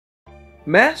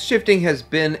Mass shifting has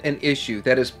been an issue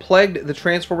that has plagued the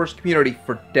Transformers community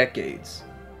for decades.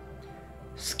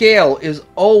 Scale is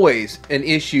always an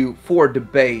issue for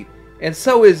debate, and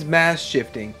so is mass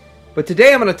shifting. But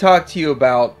today I'm going to talk to you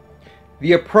about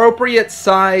the appropriate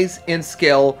size and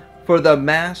scale for the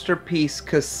Masterpiece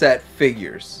cassette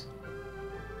figures.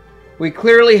 We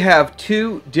clearly have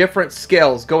two different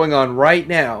scales going on right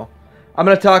now. I'm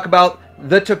going to talk about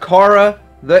the Takara,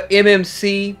 the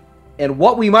MMC, and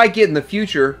what we might get in the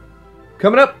future.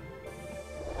 Coming up.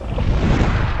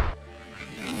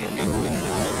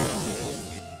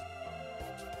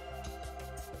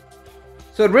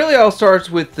 So it really all starts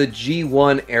with the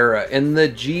G1 era and the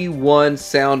G1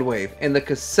 Soundwave and the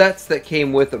cassettes that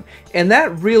came with them. And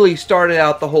that really started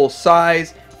out the whole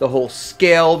size, the whole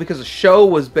scale, because the show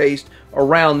was based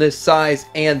around this size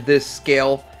and this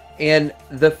scale. And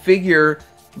the figure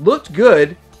looked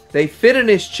good. They fit in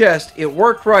his chest. It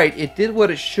worked right. It did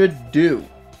what it should do.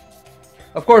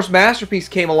 Of course, Masterpiece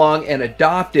came along and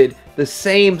adopted the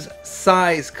same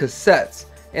size cassettes.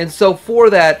 And so for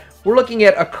that, we're looking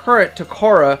at a current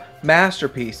Takara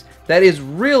Masterpiece that is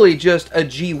really just a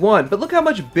G1. But look how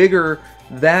much bigger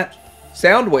that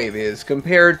Soundwave is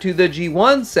compared to the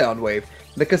G1 Soundwave.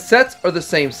 The cassettes are the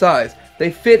same size.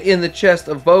 They fit in the chest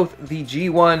of both the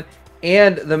G1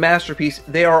 and the Masterpiece.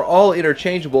 They are all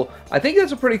interchangeable. I think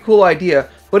that's a pretty cool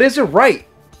idea, but is it right?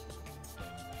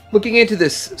 Looking into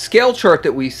this scale chart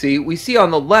that we see on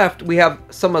the left, we have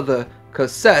some of the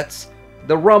cassettes.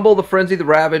 The Rumble, the Frenzy, the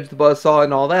Ravage, the Buzzsaw,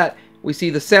 and all that. We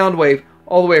see the Soundwave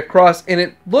all the way across, and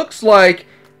it looks like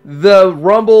the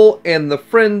Rumble and the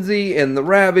Frenzy and the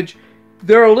Ravage,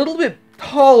 they're a little bit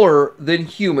taller than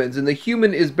humans, and the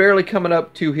human is barely coming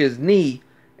up to his knee,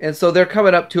 and so they're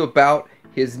coming up to about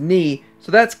his knee,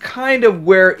 so that's kind of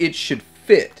where it should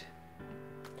fit.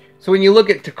 So when you look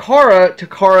at Takara,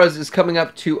 Takara's is coming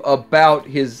up to about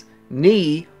his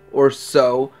knee or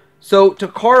so. So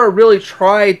Takara really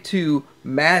tried to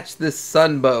match this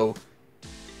Sunbow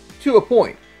to a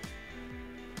point.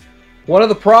 One of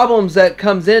the problems that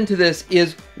comes into this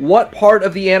is what part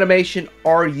of the animation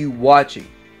are you watching?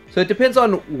 So it depends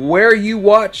on where you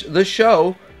watch the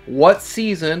show, what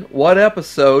season, what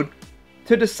episode,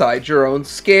 to decide your own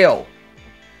scale.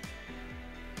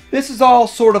 This is all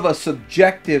sort of a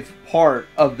subjective part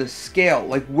of the scale.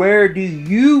 Like, where do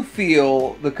you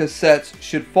feel the cassettes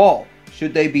should fall?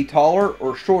 Should they be taller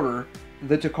or shorter,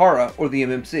 the Takara or the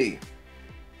MMC?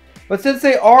 But since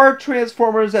they are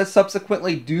Transformers that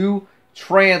subsequently do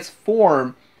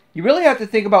transform, you really have to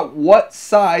think about what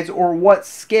size or what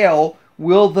scale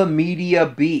will the media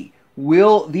be.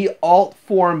 Will the alt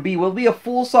form be? Will it be a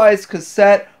full-size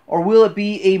cassette, or will it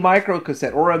be a micro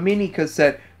cassette or a mini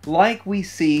cassette like we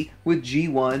see with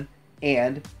G1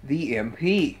 and the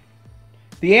MP?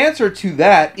 The answer to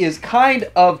that is kind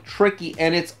of tricky,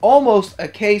 and it's almost a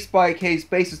case-by-case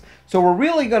basis. So we're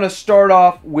really going to start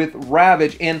off with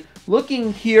Ravage. And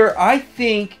looking here, I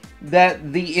think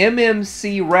that the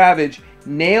MMC Ravage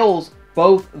nails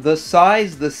both the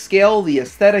size, the scale, the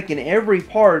aesthetic, and every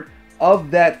part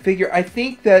of that figure. I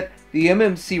think that the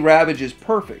MMC Ravage is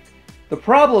perfect. The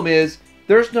problem is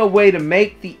there's no way to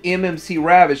make the MMC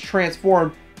Ravage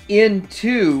transform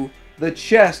into the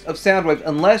chest of Soundwave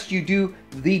unless you do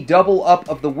the double up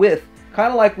of the width,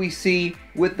 kind of like we see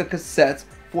with the cassettes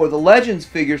for the Legends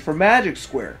figures for Magic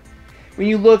Square. When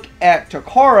you look at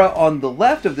Takara on the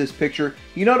left of this picture,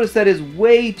 you notice that is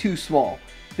way too small.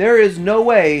 There is no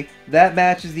way that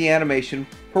matches the animation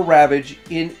for Ravage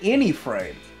in any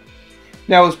frame.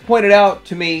 Now, it was pointed out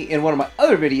to me in one of my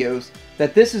other videos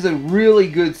that this is a really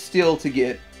good still to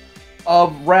get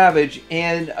of Ravage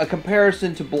and a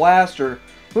comparison to Blaster,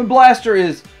 when Blaster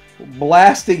is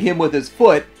blasting him with his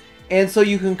foot, and so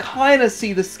you can kind of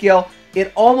see the scale.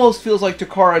 It almost feels like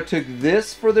Takara took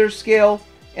this for their scale,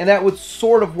 and that would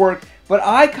sort of work, but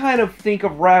I kind of think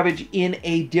of Ravage in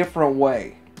a different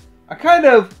way. I kind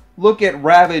of look at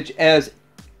Ravage as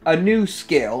a new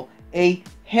scale, a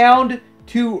Hound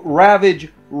to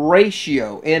Ravage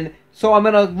ratio, and so I'm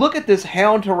going to look at this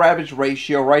Hound to Ravage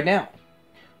ratio right now.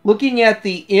 Looking at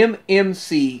the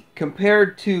MMC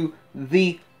compared to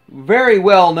the very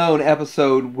well-known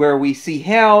episode where we see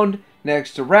Hound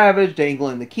next to Ravage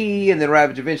dangling the key, and then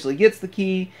Ravage eventually gets the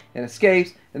key and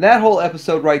escapes, and that whole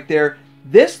episode right there,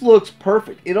 this looks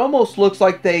perfect. It almost looks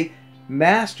like they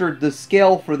mastered the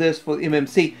scale for this for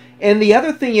MMC. And the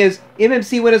other thing is,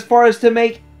 MMC went as far as to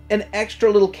make an extra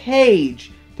little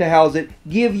cage to house it,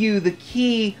 give you the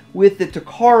key with the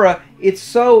Takara. It's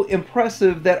so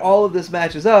impressive that all of this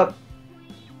matches up,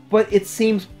 but it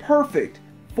seems perfect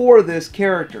for this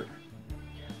character.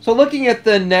 So looking at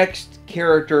the next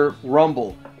character,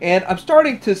 Rumble. And I'm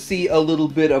starting to see a little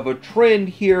bit of a trend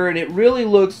here, and it really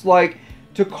looks like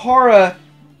Takara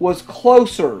was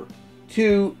closer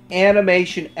to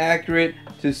animation accurate,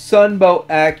 to Sunbow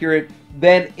accurate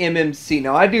than MMC.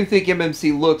 Now, I do think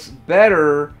MMC looks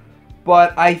better,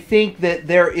 but I think that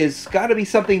there is got to be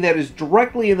something that is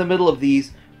directly in the middle of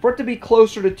these for it to be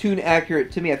closer to Toon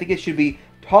accurate to me. I think it should be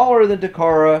taller than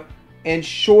Takara and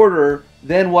shorter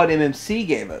than what MMC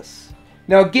gave us.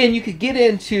 Now, again, you could get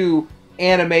into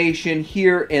animation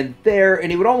here and there,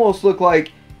 and it would almost look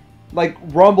like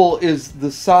Rumble is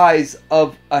the size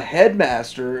of a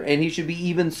headmaster, and he should be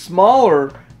even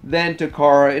smaller than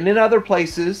Takara. And in other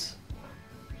places,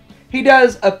 he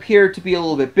does appear to be a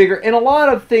little bit bigger, and a lot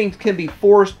of things can be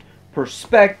forced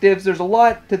perspectives. There's a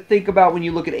lot to think about when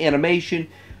you look at animation,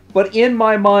 but in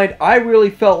my mind, I really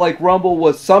felt like Rumble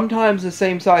was sometimes the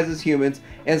same size as humans,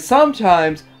 and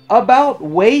sometimes about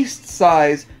waist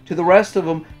size to the rest of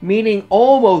them, meaning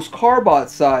almost Carbot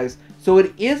size. So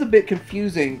it is a bit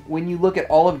confusing when you look at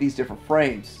all of these different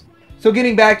frames. So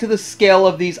getting back to the scale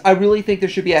of these, I really think there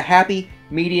should be a happy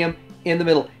medium in the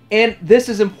middle. And this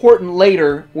is important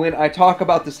later. When I talk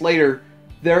about this later,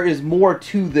 there is more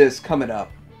to this coming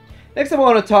up. Next up, I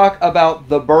want to talk about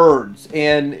the birds,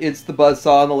 and it's the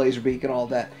buzzsaw and the laser beak and all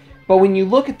that. But when you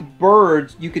look at the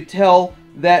birds, you could tell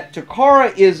that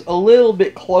Takara is a little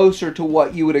bit closer to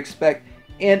what you would expect,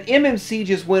 and MMC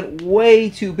just went way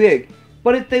too big.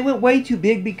 But they went way too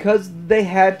big because they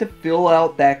had to fill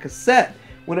out that cassette.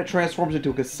 When it transforms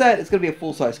into a cassette, it's going to be a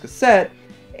full-size cassette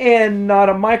and not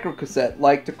a micro cassette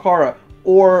like Takara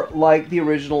or like the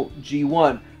original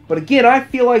G1. But again, I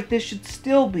feel like this should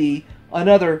still be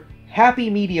another happy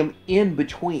medium in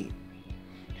between.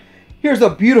 Here's a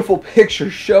beautiful picture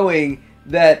showing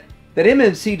that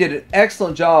MMC did an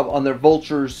excellent job on their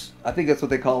vultures. I think that's what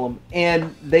they call them.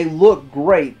 And they look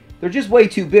great. They're just way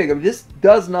too big. I mean, this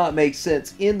does not make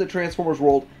sense in the Transformers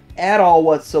world at all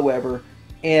whatsoever.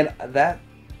 And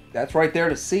that's right there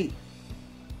to see.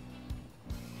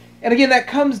 And again, that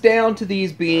comes down to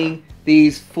these being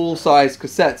these full-size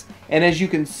cassettes. And as you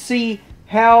can see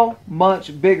how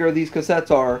much bigger these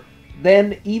cassettes are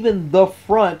than even the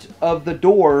front of the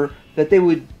door that they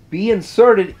would be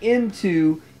inserted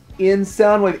into in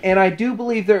Soundwave. And I do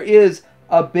believe there is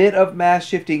a bit of mass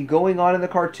shifting going on in the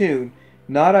cartoon.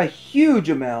 Not a huge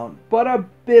amount, but a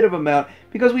bit of amount,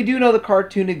 because we do know the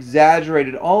cartoon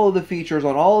exaggerated all of the features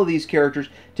on all of these characters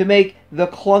to make the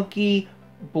clunky,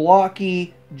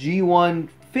 blocky G1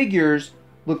 figures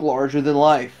look larger than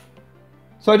life.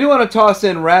 So I do want to toss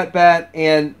in Ratbat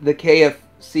and the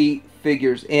KFC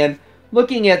figures. And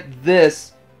looking at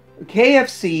this,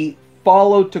 KFC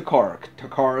followed Takara.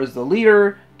 Takara is the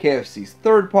leader, KFC's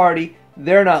third party.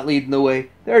 They're not leading the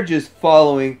way, they're just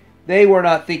following. They were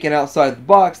not thinking outside the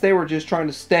box. They were just trying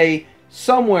to stay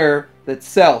somewhere that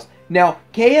sells. Now,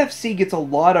 KFC gets a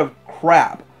lot of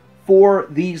crap for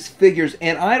these figures,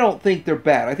 and I don't think they're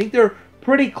bad. I think they're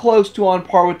pretty close to on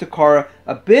par with Takara.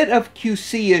 A bit of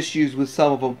QC issues with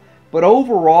some of them, but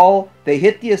overall, they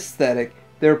hit the aesthetic.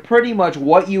 They're pretty much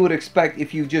what you would expect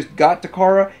if you just got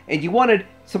Takara and you wanted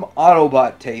some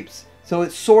Autobot tapes. So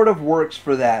it sort of works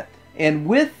for that. And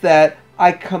with that,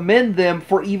 I commend them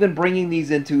for even bringing these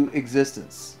into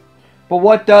existence. But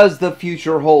what does the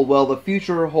future hold? Well, the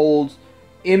future holds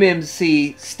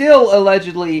MMC still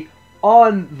allegedly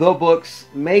on the books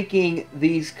making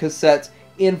these cassettes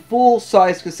in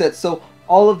full-size cassettes. So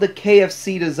all of the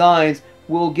KFC designs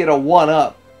will get a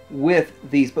one-up with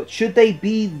these. But should they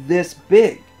be this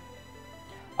big?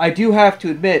 I do have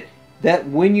to admit that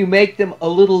when you make them a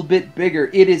little bit bigger,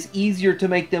 it is easier to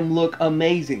make them look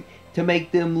amazing, to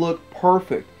make them look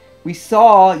perfect. We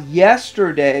saw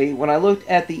yesterday when I looked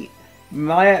at the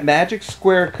Magic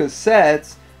Square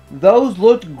cassettes, those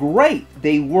looked great.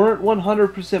 They weren't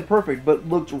 100% perfect, but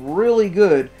looked really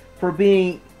good for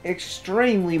being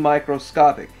extremely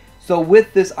microscopic. So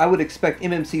with this, I would expect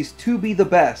MMCs to be the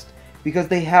best because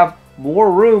they have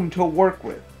more room to work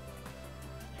with.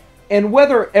 And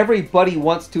whether everybody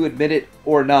wants to admit it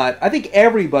or not, I think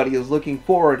everybody is looking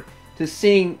forward to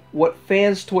seeing what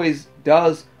Fans Toys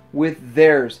does with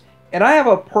theirs. And I have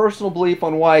a personal belief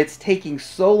on why it's taking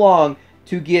so long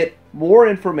to get more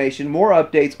information, more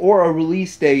updates, or a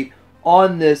release date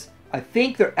on this. I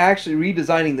think they're actually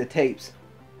redesigning the tapes.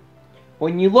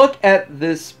 When you look at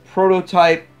this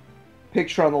prototype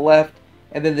picture on the left,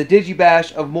 and then the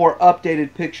Digibash of more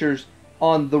updated pictures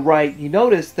on the right, you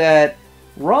notice that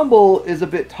Rumble is a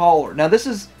bit taller. Now this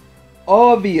is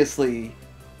obviously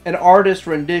an artist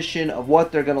rendition of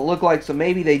what they're going to look like, so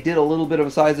maybe they did a little bit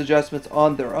of size adjustments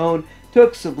on their own,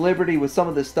 took some liberty with some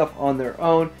of this stuff on their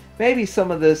own. Maybe some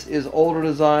of this is older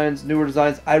designs, newer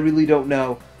designs, I really don't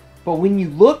know. But when you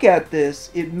look at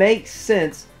this, it makes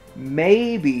sense.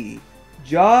 Maybe,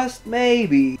 just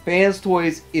maybe, Fans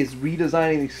Toys is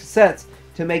redesigning these cassettes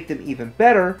to make them even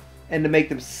better and to make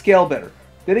them scale better.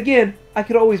 Then again, I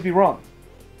could always be wrong.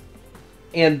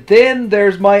 And then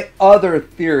there's my other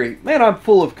theory. Man, I'm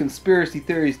full of conspiracy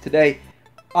theories today.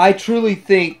 I truly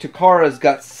think Takara's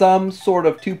got some sort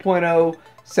of 2.0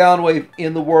 Soundwave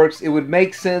in the works. It would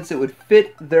make sense. It would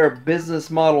fit their business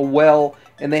model well.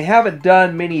 And they haven't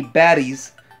done many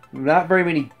baddies. Not very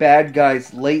many bad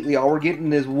guys lately. All we're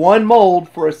getting is one mold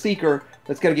for a Seeker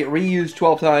that's going to get reused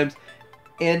 12 times.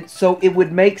 And so it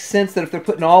would make sense that if they're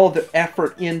putting all of their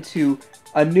effort into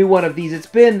a new one of these, it's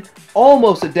been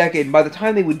almost a decade. And by the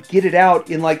time they would get it out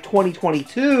in like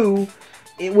 2022,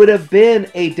 it would have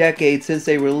been a decade since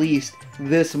they released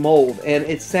this mold. And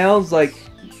it sounds like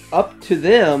up to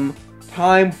them,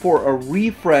 time for a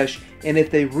refresh. And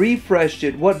if they refreshed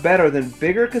it, what better than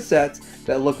bigger cassettes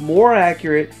that look more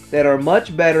accurate, that are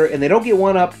much better, and they don't get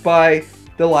one-upped by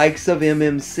the likes of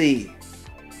MMC.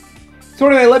 So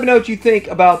anyway, let me know what you think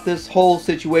about this whole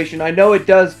situation. I know it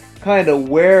does kind of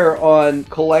wear on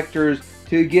collectors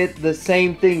to get the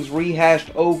same things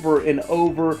rehashed over and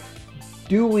over.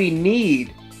 Do we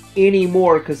need any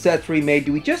more cassettes remade?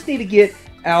 Do we just need to get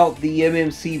out the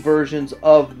MMC versions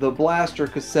of the Blaster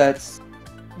cassettes,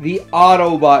 the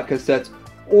Autobot cassettes,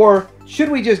 or should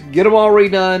we just get them all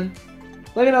redone?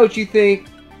 Let me know what you think.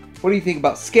 What do you think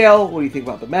about scale? What do you think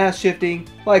about the mass shifting?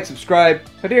 Like, subscribe.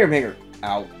 Hanger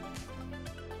out.